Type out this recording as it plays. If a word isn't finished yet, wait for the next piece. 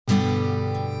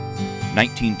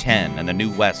1910 and the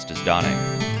New West is dawning,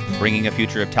 bringing a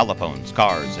future of telephones,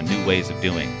 cars, and new ways of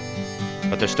doing.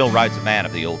 But there still rides a man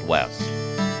of the Old West,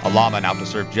 a lawman out to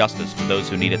serve justice to those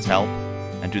who need its help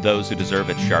and to those who deserve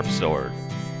its sharp sword.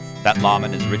 That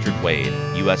lawman is Richard Wade,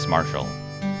 U.S. Marshal.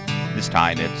 This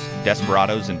time it's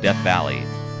Desparadoes in Death Valley,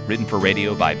 written for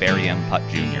radio by Barry M. Putt,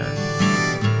 Jr.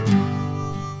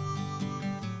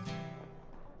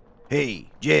 Hey,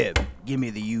 Jeb, give me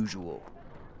the usual.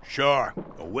 Sure,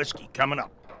 a whiskey coming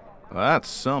up. That's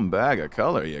some bag of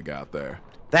color you got there.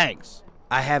 Thanks.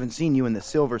 I haven't seen you in the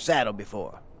silver saddle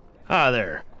before. Hi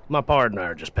there. My pard and I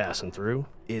are just passing through.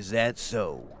 Is that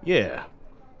so? Yeah.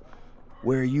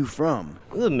 Where are you from?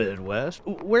 The Midwest.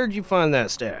 Where'd you find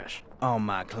that stash? On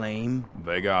my claim.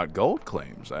 They got gold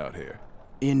claims out here.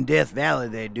 In Death Valley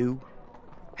they do.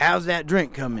 How's that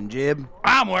drink coming, Jeb?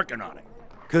 I'm working on it.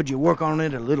 Could you work on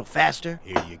it a little faster?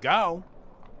 Here you go.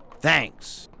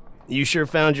 Thanks. You sure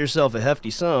found yourself a hefty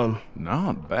sum.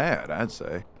 Not bad, I'd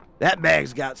say. That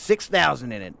bag's got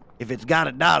 6,000 in it. If it's got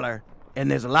 $1, and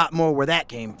there's a lot more where that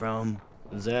came from.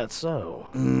 Is that so?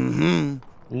 Mm-hmm.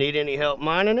 Need any help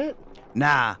mining it?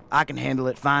 Nah, I can handle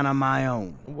it fine on my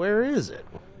own. Where is it?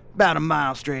 About a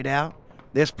mile straight out.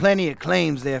 There's plenty of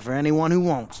claims there for anyone who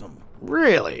wants them.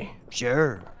 Really?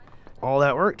 Sure. All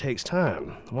that work takes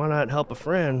time. Why not help a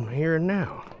friend here and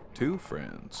now? 2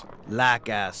 friends. Like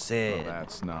I Well, said.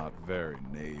 that's not very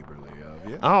neighborly of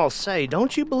you. I'll say,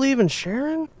 don't you believe in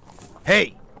sharing?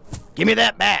 Hey, give me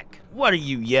that back. What are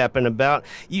you yapping about?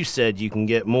 You said you can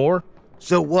get more.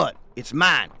 So what? It's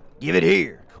mine. Give it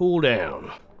here. Cool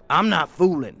down. I'm not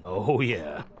fooling. Oh,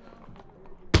 yeah.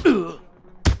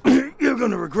 You're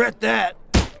gonna regret that.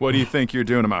 What do you think you're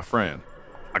doing to my friend?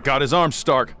 I got his arm,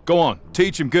 Stark. Go on,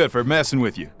 teach him good for messing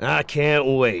with you. I can't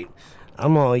wait.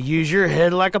 I'm gonna use your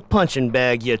head like a punching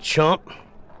bag, you chump.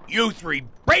 You 3,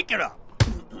 break it up.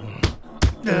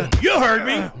 You heard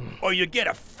me, or you get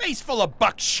a face full of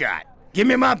buckshot. Give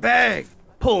me my bag.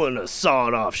 Pulling a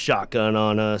sawed-off shotgun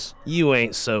on us. You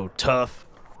ain't so tough.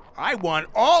 I want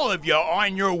all of you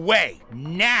on your way,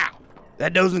 now.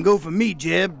 That doesn't go for me,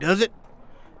 Jeb, does it?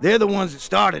 They're the ones that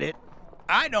started it.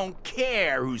 I don't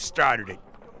care who started it.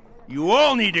 You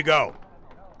all need to go.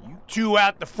 You 2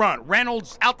 out the front,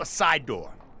 Reynolds out the side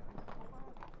door.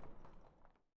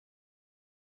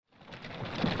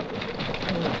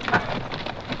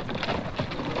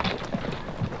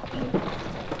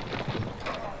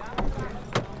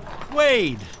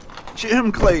 Wade,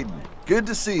 Jim Clayton, good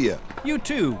to see you. you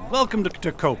too. Welcome to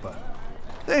Tacoma.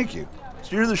 Thank you.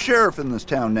 So you're the sheriff in this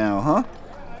town now, huh?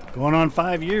 Going on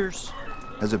 5 years.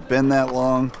 Has it been that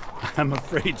long? I'm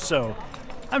afraid so.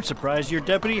 I'm surprised your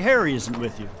deputy Harry isn't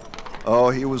with you. Oh,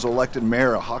 he was elected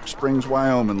mayor of Hawk Springs,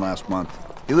 Wyoming last month.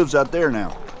 He lives out there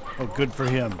now. Oh, good for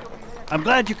him. I'm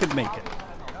glad you could make it.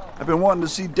 I've been wanting to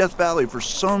see Death Valley for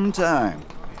some time.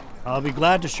 I'll be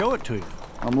glad to show it to you.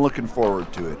 I'm looking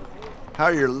forward to it. How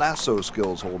are your lasso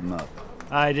skills holding up?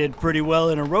 I did pretty well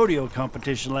in a rodeo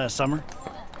competition last summer.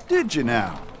 Did you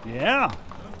now? Yeah.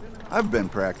 I've been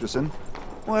practicing.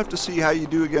 We'll have to see how you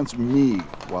do against me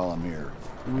while I'm here.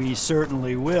 We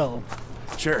certainly will.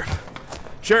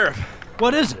 Sheriff,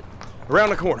 What is it? around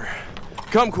the corner.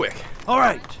 Come quick. All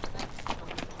right.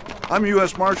 I'm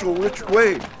U.S. Marshal Richard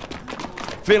Wade.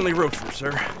 Finley Roachford,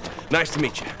 sir. Nice to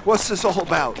meet you. What's this all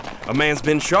about? A man's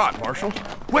been shot, Marshal.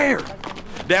 Where?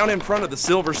 Down in front of the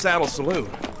Silver Saddle Saloon.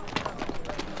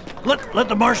 Let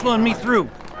the marshal and me through.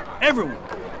 Everyone.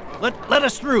 Let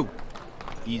us through.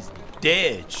 He's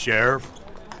dead, Sheriff.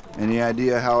 Any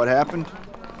idea how it happened?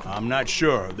 I'm not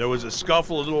sure. There was a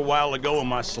scuffle a little while ago in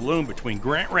my saloon between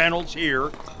Grant Reynolds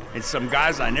here and some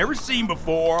guys I never seen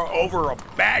before over a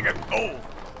bag of gold.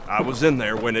 I was in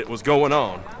there when it was going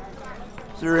on.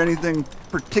 Is there anything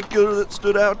particular that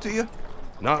stood out to you?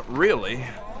 Not really.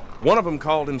 One of them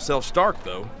called himself Stark,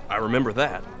 though. I remember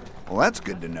that. Well, that's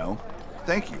good to know.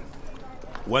 Thank you.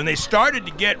 When they started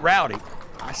to get rowdy,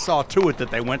 I saw to it that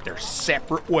they went their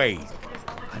separate ways.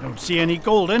 I don't see any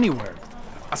gold anywhere.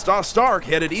 I saw Stark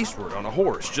headed eastward on a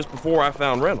horse just before I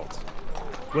found Reynolds.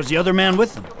 Was the other man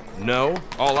with them? No,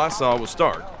 all I saw was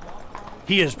Stark.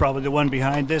 He is probably the one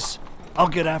behind this. I'll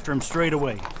get after him straight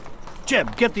away.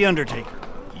 Jeb, get the Undertaker.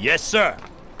 Yes, sir.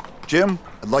 Jim,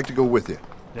 I'd like to go with you.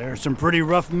 There are some pretty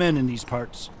rough men in these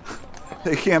parts.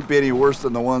 They can't be any worse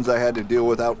than the ones I had to deal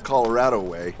with out Colorado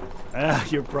way.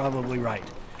 You're probably right.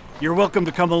 You're welcome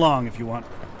to come along if you want.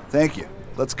 Thank you.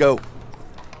 Let's go.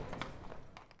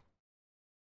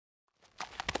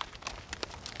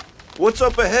 What's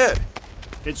up ahead?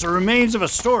 It's the remains of a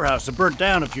storehouse that burnt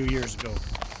down a few years ago.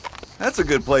 That's a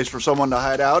good place for someone to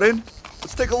hide out in.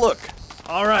 Let's take a look.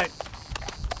 All right.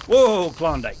 Whoa,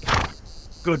 Klondike.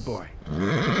 Good boy.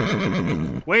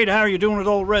 Wade, how are you doing with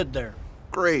old Red there?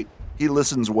 Great. He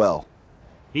listens well.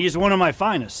 He's one of my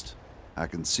finest. I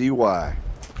can see why.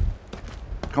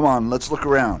 Come on, let's look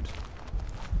around.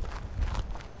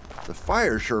 The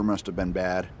fire sure must have been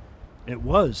bad. It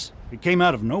was. It came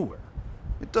out of nowhere.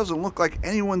 It doesn't look like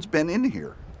anyone's been in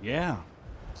here. Yeah.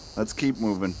 Let's keep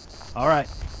moving. All right.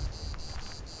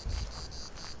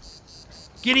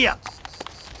 Giddy up.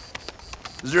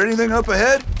 Is there anything up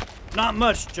ahead? Not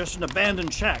much, just an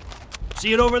abandoned shack.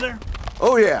 See it over there?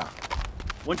 Oh, yeah.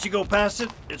 Once you go past it,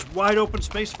 it's wide open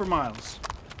space for miles.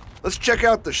 Let's check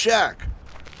out the shack.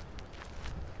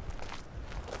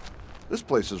 This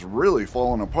place is really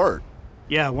falling apart.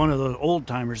 Yeah, one of the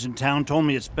old-timers in town told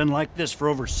me it's been like this for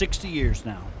over 60 years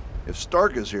now. If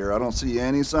Stark is here, I don't see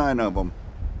any sign of him.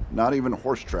 Not even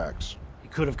horse tracks. He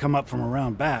could have come up from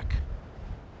around back.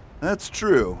 That's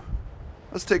true.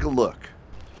 Let's take a look.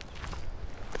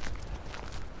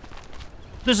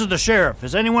 This is the sheriff.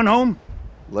 Is anyone home?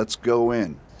 Let's go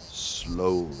in.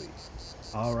 Slowly.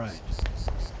 All right.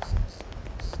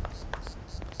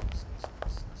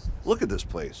 Look at this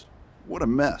place. What a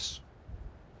mess.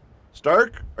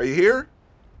 Stark, are you here?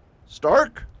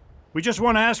 Stark? We just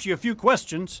want to ask you a few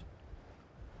questions.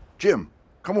 Jim,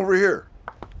 come over here.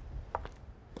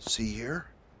 See here?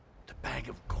 The bag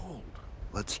of gold.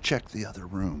 Let's check the other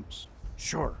rooms.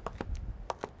 Sure.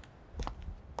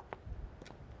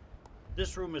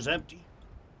 This room is empty.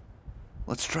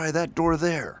 Let's try that door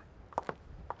there.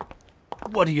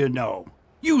 What do you know?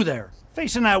 You there,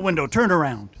 facing that window, turn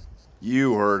around.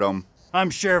 You heard him. I'm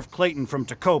Sheriff Clayton from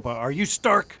Tacopa. Are you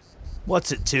Stark?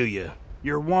 What's it to you?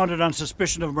 You're wanted on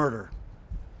suspicion of murder.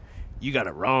 You got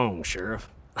it wrong, Sheriff.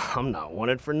 I'm not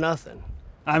wanted for nothing.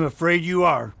 I'm afraid you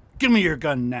are. Give me your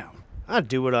gun now. I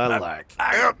do what I like.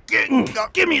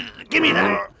 Give me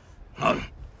that.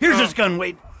 Here's his gun,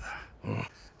 Wade.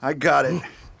 I got it.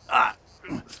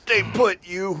 Stay put,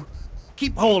 you.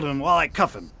 Keep holding him while I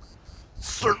cuff him.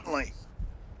 Certainly.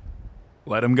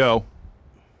 Let him go.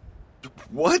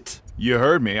 What? You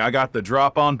heard me. I got the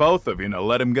drop on both of you. Now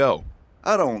let him go.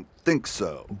 I don't think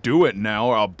so. Do it now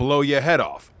or I'll blow your head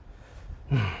off.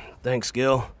 Thanks,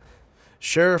 Gil.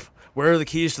 Sheriff, where are the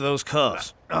keys to those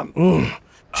cuffs?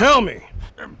 Tell me.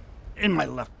 In my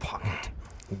left pocket.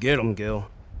 Get 'em, Gil.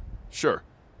 Sure.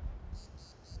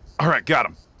 All right, got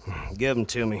him. Give 'em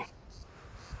to me.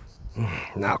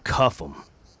 Now cuff 'em.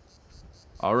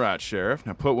 All right, Sheriff.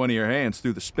 Now put one of your hands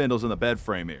through the spindles in the bed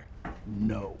frame here.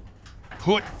 No.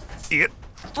 Put it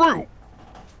through.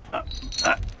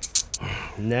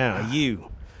 Now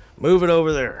you. Move it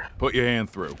over there. Put your hand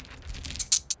through.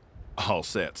 All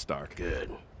set, Stark.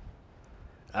 Good.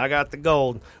 I got the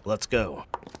gold. Let's go.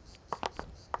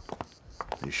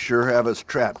 They sure have us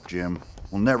trapped, Jim.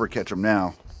 We'll never catch them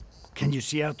now. Can you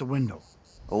see out the window?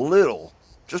 A little.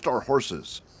 Just our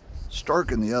horses.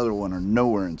 Stark and the other one are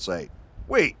nowhere in sight.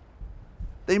 Wait.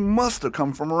 They must have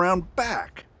come from around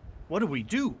back. What do we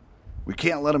do? We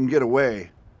can't let them get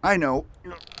away. I know.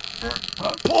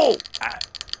 Pull!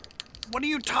 What are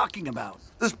you talking about?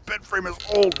 This bed frame is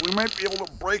old. We might be able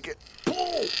to break it.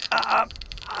 Pull!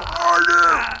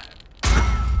 Harder!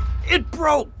 It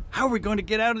broke! How are we going to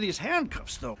get out of these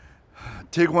handcuffs, though?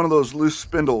 Take one of those loose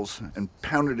spindles and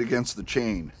pound it against the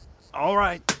chain. All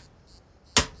right.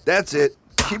 That's it.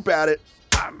 Keep at it.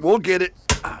 We'll get it.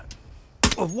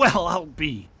 Well, I'll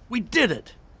be. We did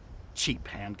it. Cheap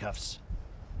handcuffs.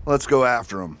 Let's go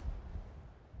after them.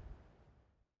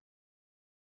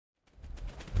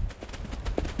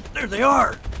 There they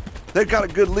are. They've got a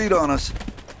good lead on us.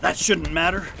 That shouldn't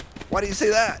matter, Why do you say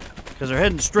that? because they're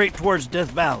heading straight towards Death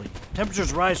Valley.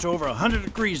 Temperatures rise to over 100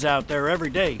 degrees out there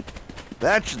every day.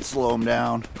 That should slow them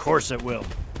down. Of course it will.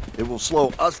 It will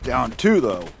slow us down too,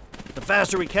 though. The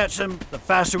faster we catch them, the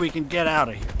faster we can get out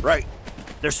of here. Right.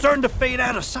 They're starting to fade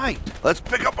out of sight. Let's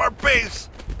pick up our pace.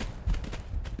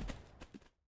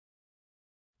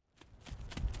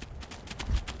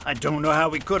 I don't know how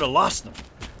we could have lost them.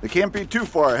 They can't be too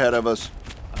far ahead of us.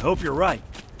 I hope you're right.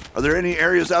 Are there any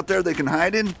areas out there they can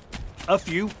hide in? A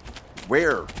few.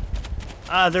 Where?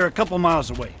 They're a couple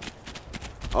miles away.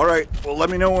 All right, well, let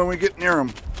me know when we get near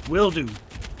them. Will do.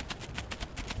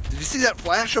 Did you see that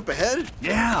flash up ahead?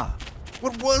 Yeah.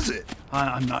 What was it?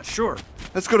 I'm not sure.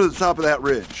 Let's go to the top of that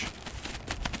ridge.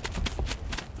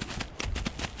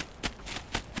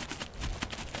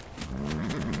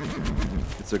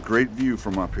 It's a great view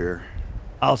from up here.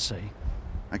 I'll say.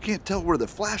 I can't tell where the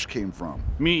flash came from.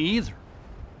 Me either.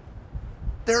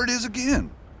 There it is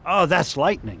again. Oh, that's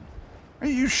lightning. Are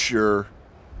you sure?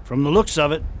 From the looks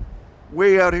of it.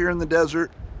 Way out here in the desert?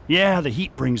 Yeah, the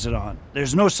heat brings it on.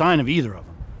 There's no sign of either of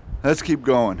them. Let's keep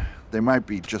going. They might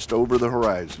be just over the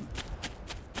horizon.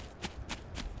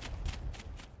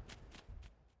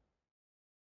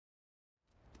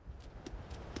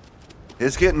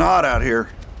 It's getting hot out here.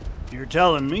 You're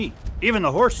telling me. Even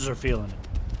the horses are feeling it.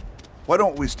 Why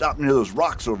don't we stop near those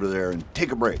rocks over there and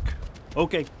take a break?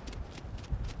 Okay.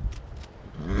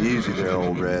 Easy there,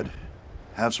 old Red.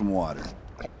 Have some water.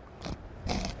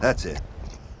 That's it.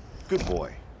 Good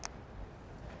boy.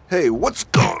 Hey, what's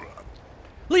going on?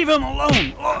 Leave him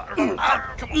alone!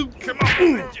 Come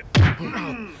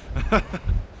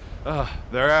on.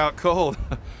 They're out cold.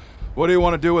 What do you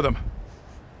want to do with them?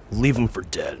 Leave him for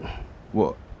dead.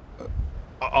 What?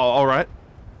 All right.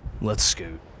 Let's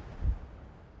scoot.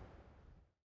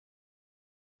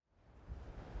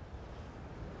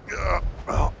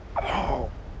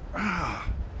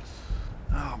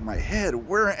 Oh, my head.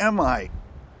 Where am I?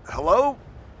 Hello?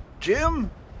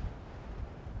 Jim?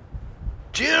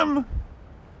 Jim?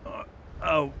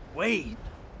 Oh, wait.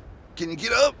 Can you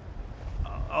get up?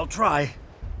 I'll try.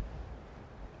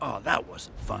 Oh, that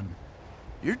wasn't fun.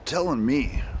 You're telling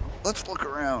me. Let's look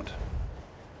around.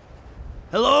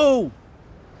 Hello?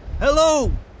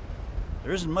 Hello?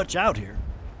 There isn't much out here.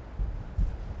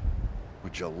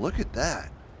 Would you look at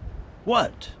that?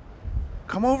 What?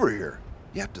 Come over here.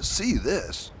 You have to see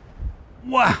this.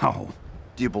 Wow.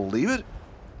 Do you believe it?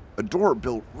 A door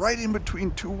built right in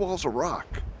between two walls of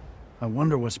rock. I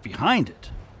wonder what's behind it.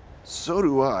 So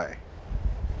do I.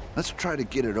 Let's try to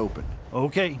get it open.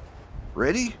 Okay.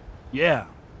 Ready? Yeah.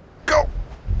 Go!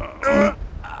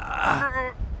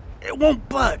 It won't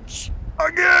budge.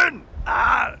 Again!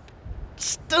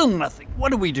 Still nothing. What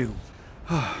do we do?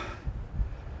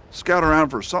 Scout around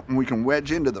for something we can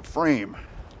wedge into the frame.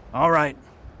 All right.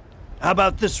 How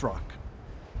about this rock?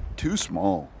 Too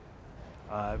small.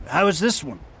 How is this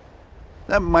one?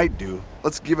 That might do.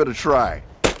 Let's give it a try.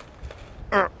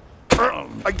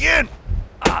 Again!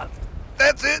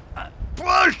 That's it!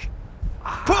 Push!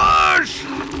 Push!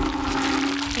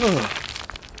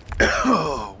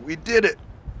 We did it.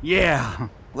 Yeah.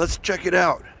 Let's check it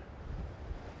out.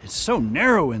 It's so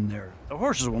narrow in there. The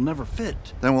horses will never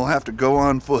fit. Then we'll have to go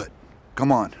on foot.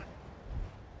 Come on.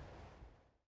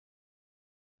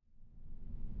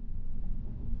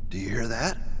 Do you hear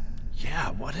that?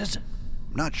 Yeah, what is it?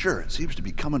 I'm not sure. It seems to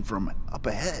be coming from up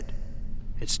ahead.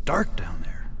 It's dark down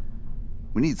there.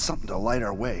 We need something to light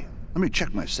our way. Let me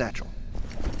check my satchel.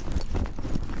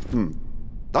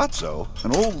 Thought so.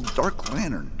 An old dark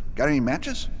lantern. Got any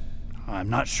matches? I'm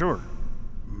not sure.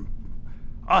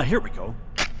 Here we go.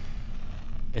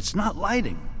 It's not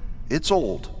lighting. It's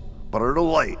old, but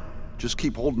it'll light. Just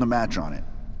keep holding the match on it.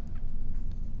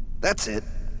 That's it.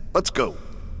 Let's go.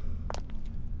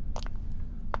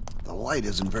 The light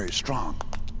isn't very strong.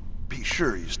 Be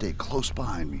sure you stay close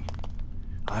behind me.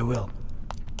 I will.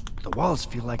 The walls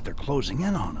feel like they're closing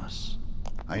in on us.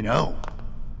 I know.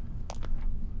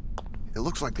 It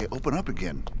looks like they open up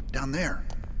again, down there.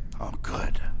 Oh,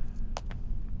 good.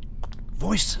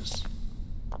 Voices.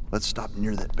 Let's stop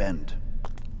near that bend.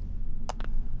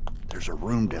 There's a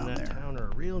room down That there. town are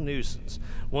a real nuisance.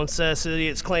 Once that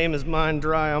idiot's claim is mine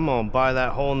dry, I'm gonna buy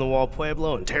that hole-in-the-wall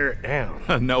Pueblo and tear it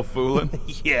down. No fooling.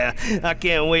 Yeah, I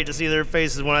can't wait to see their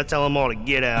faces when I tell them all to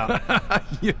get out.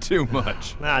 You're too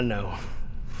much. I know.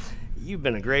 You've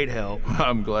been a great help.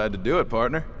 I'm glad to do it,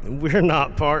 partner. We're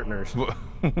not partners. What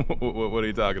are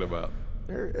you talking about?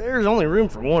 There's only room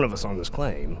for one of us on this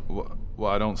claim.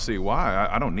 Well, I don't see why.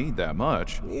 I don't need that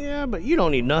much. Yeah, but you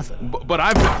don't need nothing. But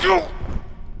I've...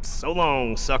 So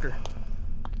long, sucker.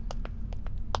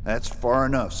 That's far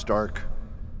enough, Stark.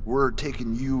 We're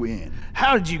taking you in.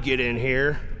 How did you get in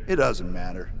here? It doesn't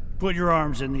matter. Put your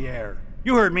arms in the air.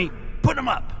 You heard me. Put them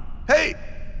up. Hey!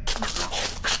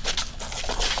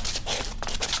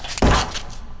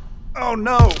 Oh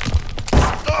no!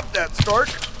 Stop that, Stark!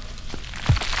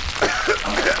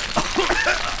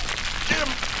 Jim!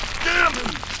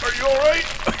 Are you alright?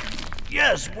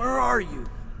 Yes, where are you?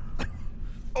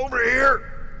 Over here!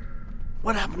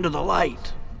 What happened to the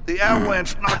light? The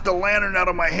avalanche knocked the lantern out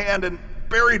of my hand and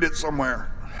buried it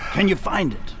somewhere. Can you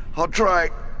find it? I'll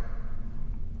try.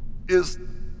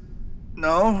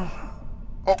 No?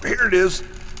 Oh, here it is. Do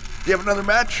you have another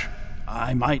match?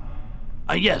 I might.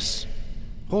 Yes.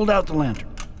 Hold out the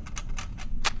lantern.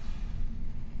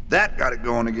 That got it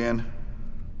going again.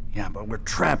 Yeah, but we're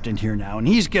trapped in here now, and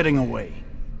he's getting away.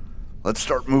 Let's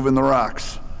start moving the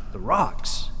rocks. The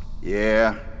rocks?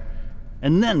 Yeah.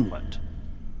 And then what?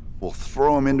 We'll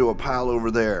throw them into a pile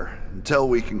over there until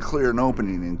we can clear an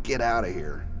opening and get out of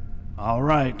here. All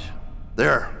right.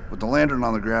 There, with the lantern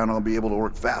on the ground, I'll be able to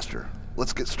work faster.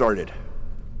 Let's get started.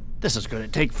 This is going to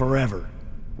take forever.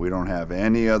 We don't have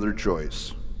any other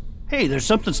choice. Hey, there's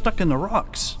something stuck in the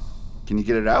rocks. Can you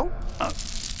get it out?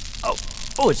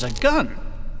 Oh, it's a gun.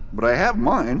 But I have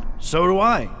mine. So do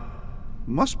I.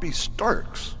 Must be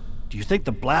Stark's. Do you think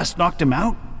the blast knocked him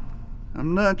out?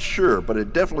 I'm not sure, but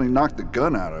it definitely knocked the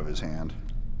gun out of his hand.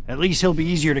 At least he'll be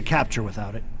easier to capture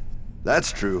without it.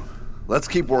 That's true. Let's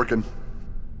keep working.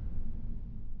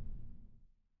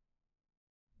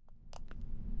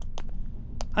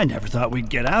 I never thought we'd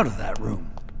get out of that room.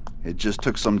 It just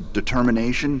took some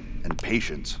determination and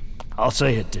patience. I'll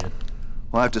say it did.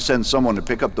 We'll have to send someone to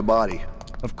pick up the body.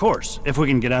 Of course, if we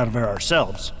can get out of there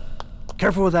ourselves.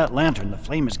 Careful with that lantern, the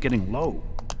flame is getting low.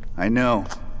 I know.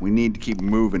 We need to keep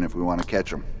moving if we want to catch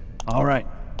them. All right.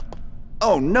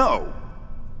 Oh, no!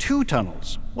 2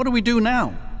 tunnels. What do we do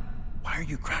now? Why are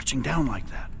you crouching down like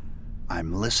that?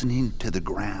 I'm listening to the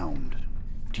ground.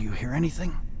 Do you hear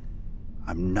anything?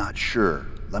 I'm not sure.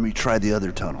 Let me try the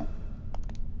other tunnel.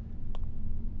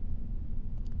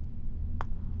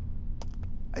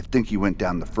 I think he went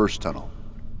down the first tunnel.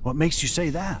 What makes you say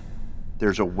that?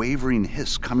 There's a wavering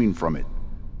hiss coming from it.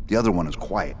 The other one is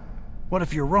quiet. What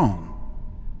if you're wrong?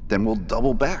 Then we'll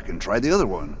double back and try the other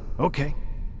one. Okay.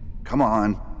 Come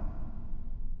on.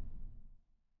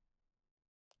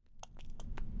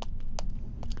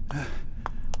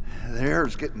 The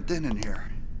air's getting thin in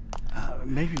here.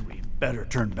 Maybe we better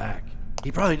turn back.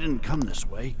 He probably didn't come this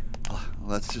way.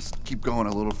 Let's just keep going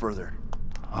a little further.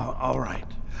 All right.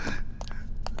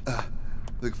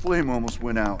 The flame almost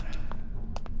went out.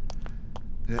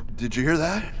 Did you hear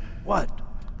that? What?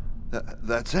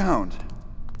 That sound.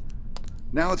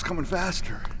 Now it's coming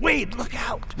faster. Wait, look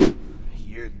out!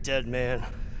 You're dead, man.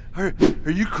 Are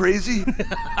you crazy?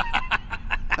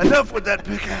 Enough with that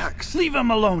pickaxe. Leave him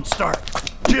alone, Stark.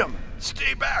 Jim,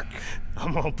 stay back.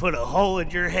 I'm gonna put a hole in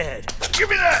your head. Give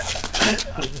me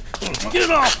that.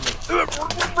 Get off me! We're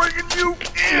bringing you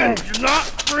in. You're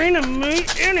not bringing me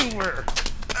anywhere.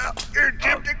 Here,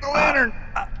 Jim, take the lantern.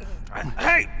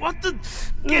 Hey, what the?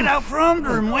 Get out from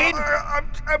under him, Wade.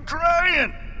 I'm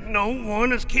trying. No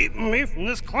one is keeping me from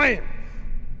this clan.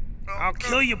 I'll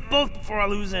kill you both before I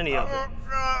lose any of it.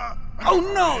 Oh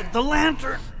no, the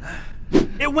lantern.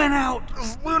 It went out.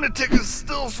 This lunatic is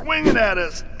still swinging at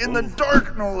us, in the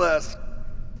dark no less.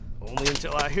 Only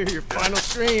until I hear your final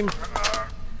scream.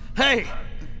 Hey,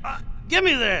 give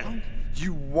me that.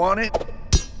 You want it?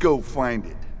 Go find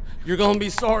it. You're gonna be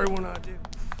sorry when I do.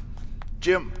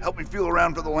 Jim, help me feel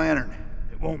around for the lantern.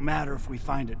 It won't matter if we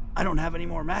find it. I don't have any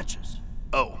more matches.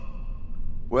 Oh.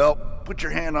 Well, put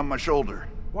your hand on my shoulder.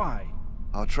 Why?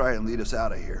 I'll try and lead us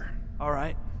out of here. All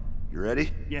right. You ready?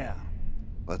 Yeah.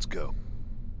 Let's go.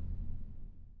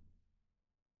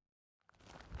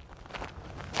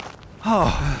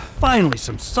 Oh, finally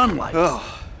some sunlight.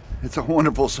 Oh, it's a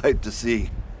wonderful sight to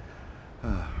see.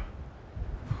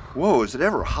 Whoa, is it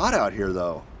ever hot out here,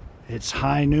 though? It's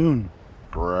high noon.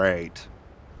 Great.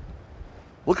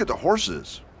 Look at the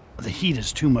horses. The heat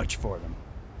is too much for them.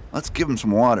 Let's give them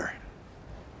some water.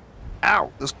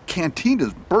 Ow, this canteen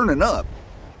is burning up.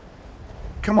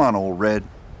 Come on, old Red.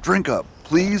 Drink up,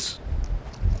 please.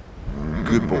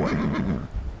 Good boy.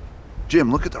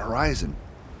 Jim, look at the horizon.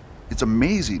 It's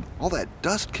amazing, all that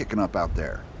dust kicking up out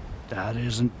there. That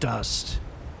isn't dust.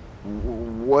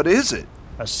 What is it?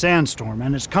 A sandstorm,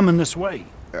 and it's coming this way.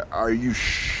 Are you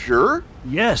sure?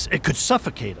 Yes, it could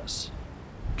suffocate us.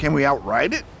 Can we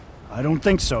outride it? I don't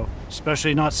think so,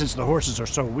 especially not since the horses are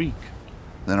so weak.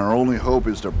 Then our only hope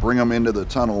is to bring them into the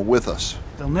tunnel with us.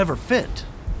 They'll never fit.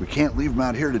 We can't leave them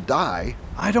out here to die.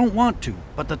 I don't want to,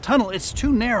 but the tunnel, it's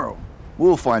too narrow.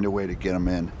 We'll find a way to get them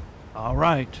in. All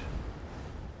right.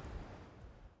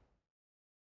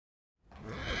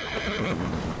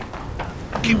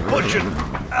 Keep pushing.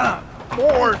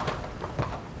 More.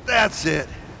 That's it.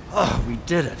 Oh, we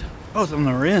did it. Both of them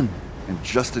are in. And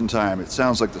just in time, it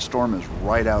sounds like the storm is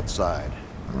right outside.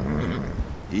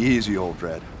 Easy, old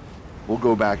Dread. We'll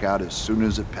go back out as soon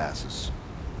as it passes.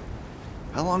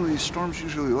 How long do these storms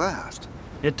usually last?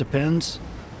 It depends.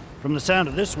 From the sound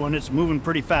of this one, it's moving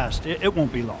pretty fast. It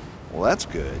won't be long. Well, that's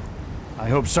good. I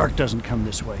hope Sark doesn't come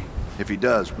this way. If he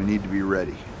does, we need to be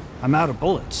ready. I'm out of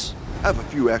bullets. I have a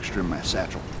few extra in my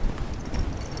satchel.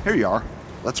 Here you are.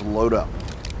 Let's load up.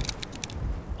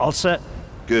 All set?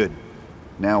 Good.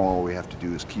 Now all we have to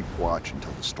do is keep watch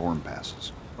until the storm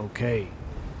passes. Okay.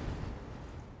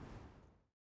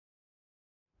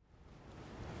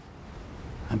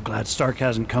 I'm glad Stark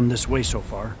hasn't come this way so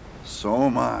far. So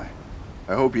am I.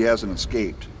 I hope he hasn't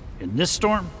escaped. In this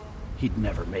storm, he'd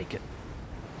never make it.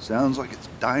 Sounds like it's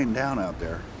dying down out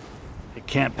there. It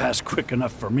can't pass quick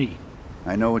enough for me.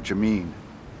 I know what you mean.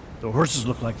 The horses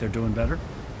look like they're doing better.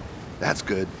 That's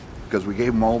good, because we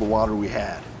gave them all the water we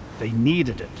had. They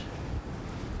needed it.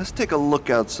 Let's take a look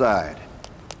outside.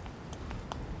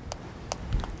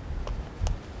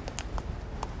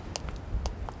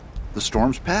 The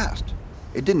storm's passed.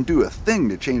 It didn't do a thing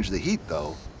to change the heat,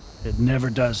 though. It never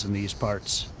does in these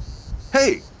parts.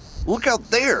 Hey, look out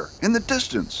there, in the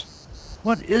distance.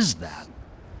 What is that?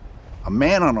 A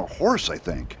man on a horse, I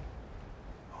think.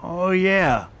 Oh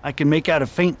yeah, I can make out a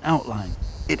faint outline.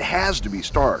 It has to be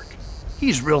Stark.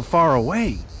 He's real far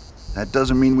away. That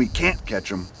doesn't mean we can't catch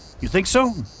him. You think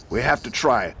so? We have to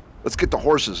try it. Let's get the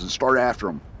horses and start after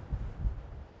him.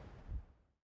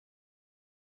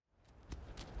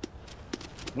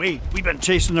 Wait, we've been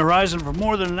chasing the horizon for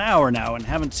more than an hour now and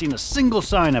haven't seen a single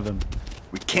sign of him.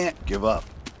 We can't give up.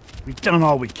 We've done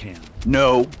all we can.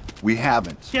 No, we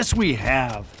haven't. Yes, we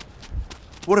have.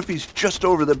 What if he's just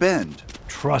over the bend?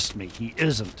 Trust me, he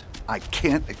isn't. I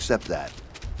can't accept that.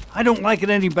 I don't like it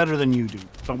any better than you do,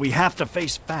 but we have to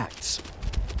face facts.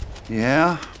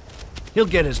 Yeah? He'll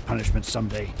get his punishment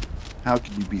someday. How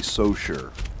can you be so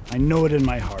sure? I know it in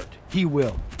my heart. He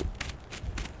will.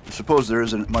 I suppose there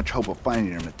isn't much hope of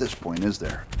finding him at this point, is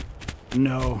there?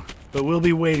 No, but we'll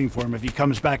be waiting for him if he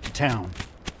comes back to town.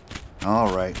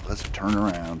 All right, let's turn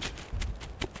around.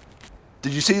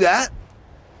 Did you see that?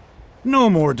 No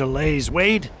more delays,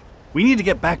 Wade. We need to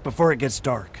get back before it gets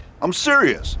dark. I'm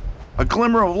serious. A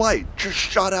glimmer of light just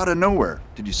shot out of nowhere.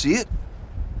 Did you see it?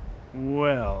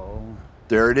 Well,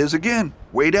 There it is again,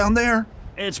 way down there.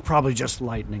 it's probably just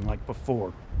lightning like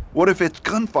before. What if it's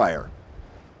gunfire?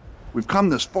 We've come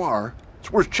this far.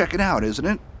 It's worth checking out, isn't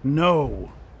it?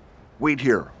 No. Wait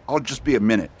here. I'll just be a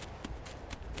minute.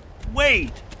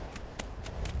 Wade!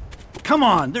 Come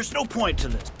on, there's no point to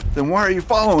this. Then why are you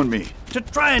following me? To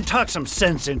try and talk some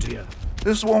sense into you.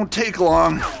 This won't take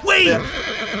long. Wait!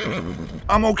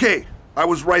 I'm okay. I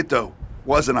was right, though,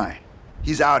 wasn't I?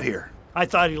 He's out here. I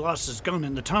thought he lost his gun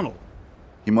in the tunnel.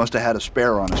 He must have had a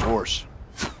spare on his horse.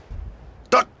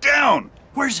 Duck down!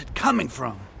 Where's it coming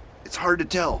from? It's hard to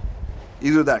tell.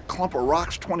 Either that clump of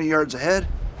rocks 20 yards ahead,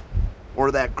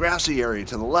 or that grassy area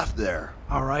to the left there.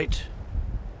 All right.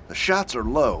 The shots are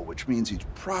low, which means he's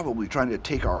probably trying to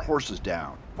take our horses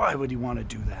down. Why would he want to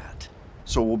do that?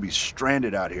 So we'll be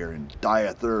stranded out here and die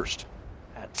of thirst.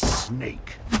 That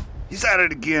snake. He's at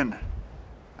it again.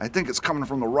 I think it's coming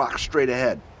from the rocks straight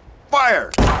ahead.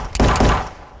 Fire!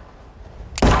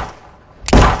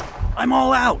 I'm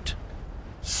all out.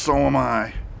 So am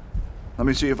I. Let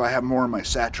me see if I have more in my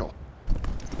satchel.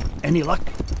 Any luck?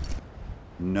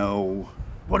 No.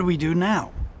 What do we do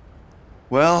now?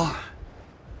 Well,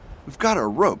 we've got our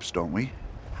ropes, don't we?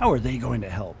 How are they going to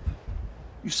help?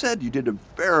 You said you did a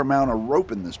fair amount of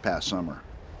roping this past summer.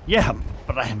 Yeah,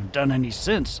 but I haven't done any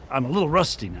since. I'm a little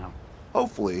rusty now.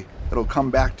 Hopefully, it'll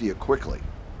come back to you quickly.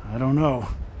 I don't know.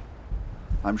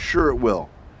 I'm sure it will.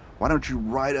 Why don't you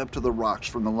ride up to the rocks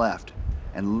from the left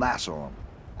and lasso them?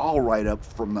 I'll ride up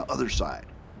from the other side.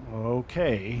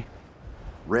 Okay.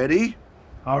 Ready?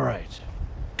 All right.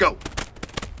 Go!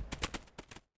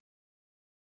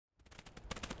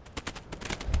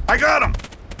 I got him!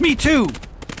 Me too!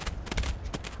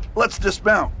 Let's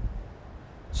dismount.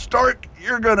 Stark,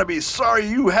 you're gonna be sorry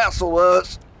you hassle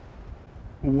us.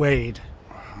 Wade,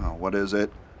 Oh, what is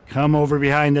it? come over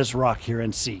behind this rock here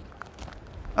and see.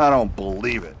 I don't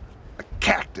believe it. A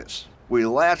cactus. We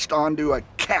latched onto a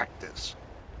cactus.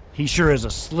 He sure is a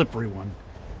slippery one.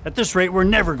 At this rate, we're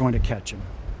never going to catch him.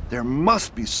 There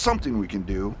must be something we can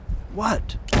do.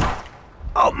 What?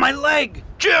 Oh, my leg!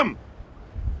 Jim!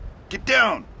 Get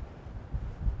down!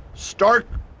 Stark,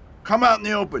 come out in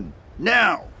the open.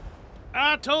 Now!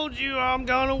 I told you I'm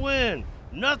gonna win.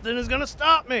 Nothing is gonna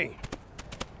stop me.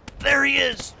 There he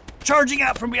is! Charging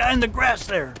out from behind the grass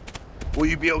there. Will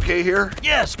you be okay here?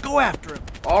 Yes, go after him.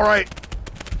 All right.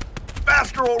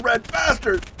 Faster, old Red,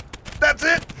 faster! That's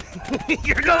it!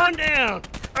 You're going down.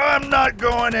 I'm not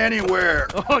going anywhere.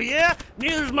 Oh, yeah?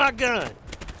 Neither's my gun.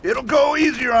 It'll go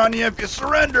easier on you if you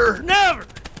surrender. Never.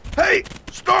 Hey,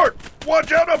 Stark!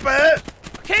 Watch out up ahead!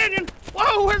 Canyon?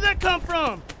 Whoa, where'd that come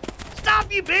from?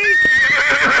 Stop, you beast!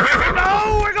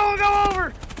 No, we're gonna go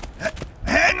over.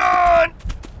 Hang on!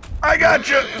 I got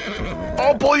you!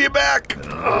 I'll pull you back!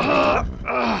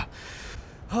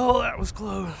 Oh, that was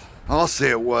close. I'll say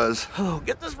it was. Oh,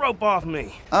 get this rope off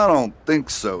me. I don't think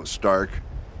so, Stark.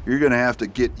 You're gonna have to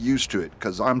get used to it,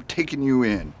 because I'm taking you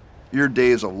in. Your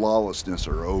days of lawlessness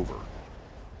are over.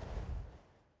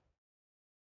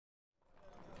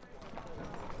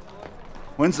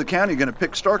 When's the county gonna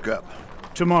pick Stark up?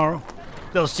 Tomorrow,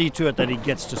 they'll see to it that he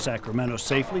gets to Sacramento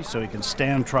safely so he can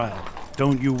stand trial.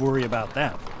 Don't you worry about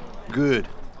that. Good.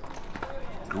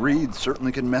 Greed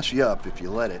certainly can mess you up if you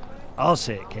let it. I'll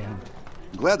say it can.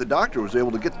 I'm glad the doctor was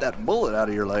able to get that bullet out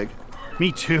of your leg.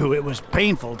 Me too. It was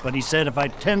painful, but he said if I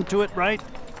tend to it right,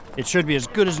 it should be as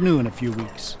good as new in a few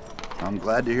weeks. I'm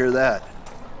glad to hear that.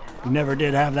 We never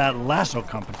did have that lasso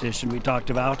competition we talked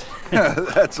about.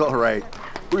 That's all right.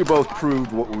 We both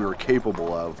proved what we were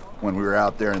capable of when we were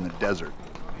out there in the desert.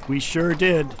 We sure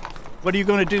did. What are you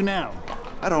going to do now?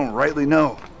 I don't rightly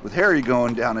know. With Harry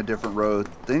going down a different road,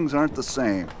 things aren't the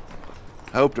same.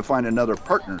 I hope to find another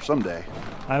partner someday.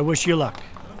 I wish you luck.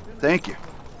 Thank you.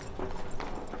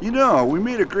 You know, we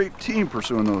made a great team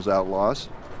pursuing those outlaws.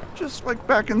 Just like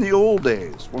back in the old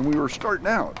days when we were starting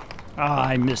out. Ah,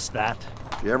 I miss that.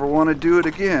 If you ever want to do it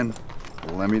again,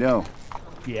 let me know.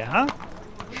 Yeah?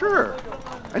 Sure.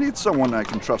 I need someone I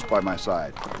can trust by my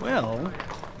side. Well,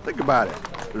 Think about it.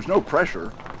 There's no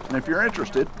pressure. And if you're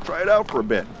interested, try it out for a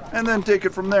bit. And then take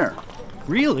it from there.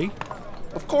 really?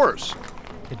 Of course.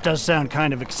 It does sound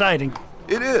kind of exciting.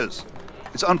 It is.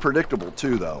 It's unpredictable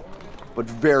too, though. But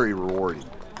very rewarding.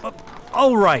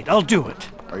 All right, I'll do it.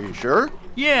 Are you sure?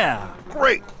 Yeah.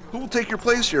 Great. Who will take your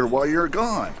place here while you're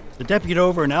gone? The deputy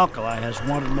over in Alkali has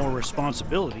wanted more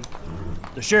responsibility.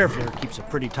 The sheriff there keeps a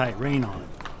pretty tight rein on him.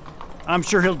 I'm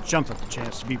sure he'll jump at the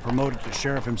chance to be promoted to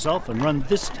sheriff himself and run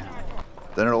this town.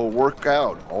 Then it'll work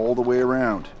out all the way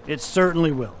around. It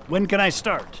certainly will. When can I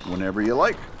start? Whenever you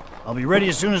like. I'll be ready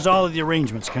as soon as all of the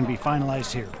arrangements can be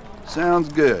finalized here. Sounds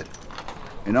good.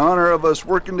 In honor of us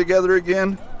working together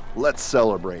again, let's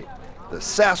celebrate. The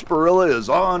sarsaparilla is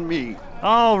on me.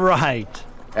 All right.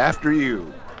 After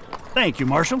you. Thank you,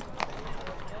 Marshal.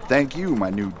 Thank you, my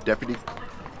new deputy.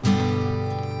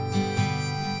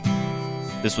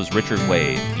 This was Richard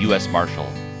Wade, U.S. Marshal,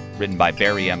 written by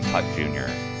Barry M. Putt, Jr.,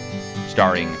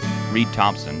 starring Reed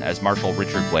Thompson as Marshal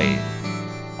Richard Wade.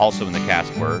 Also in the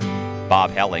cast were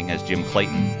Bob Helling as Jim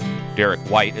Clayton, Derek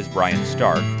White as Brian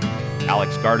Stark,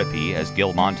 Alex Gardapi as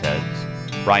Gil Montez,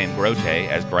 Brian Grote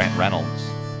as Grant Reynolds,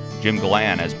 Jim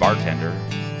Galan as Bartender,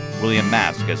 William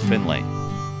Mask as Finley.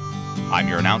 I'm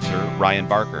your announcer, Ryan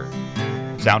Barker.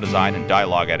 Sound design and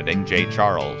dialogue editing, Jay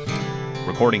Charles.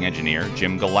 Recording engineer,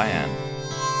 Jim Galan.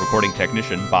 Recording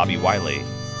technician, Bobby Wiley.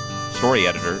 Story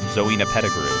editor, Zoena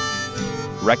Pettigrew.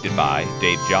 Directed by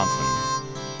Dave Johnson.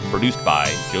 Produced by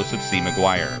Joseph C.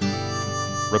 McGuire.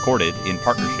 Recorded in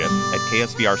partnership at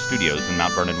KSVR Studios in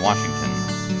Mount Vernon,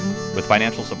 Washington, with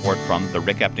financial support from the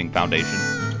Rick Epting Foundation,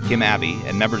 Kim Abbey,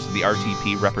 and members of the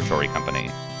RTP Repertory Company.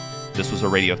 This was a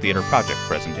Radio Theater Project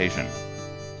presentation.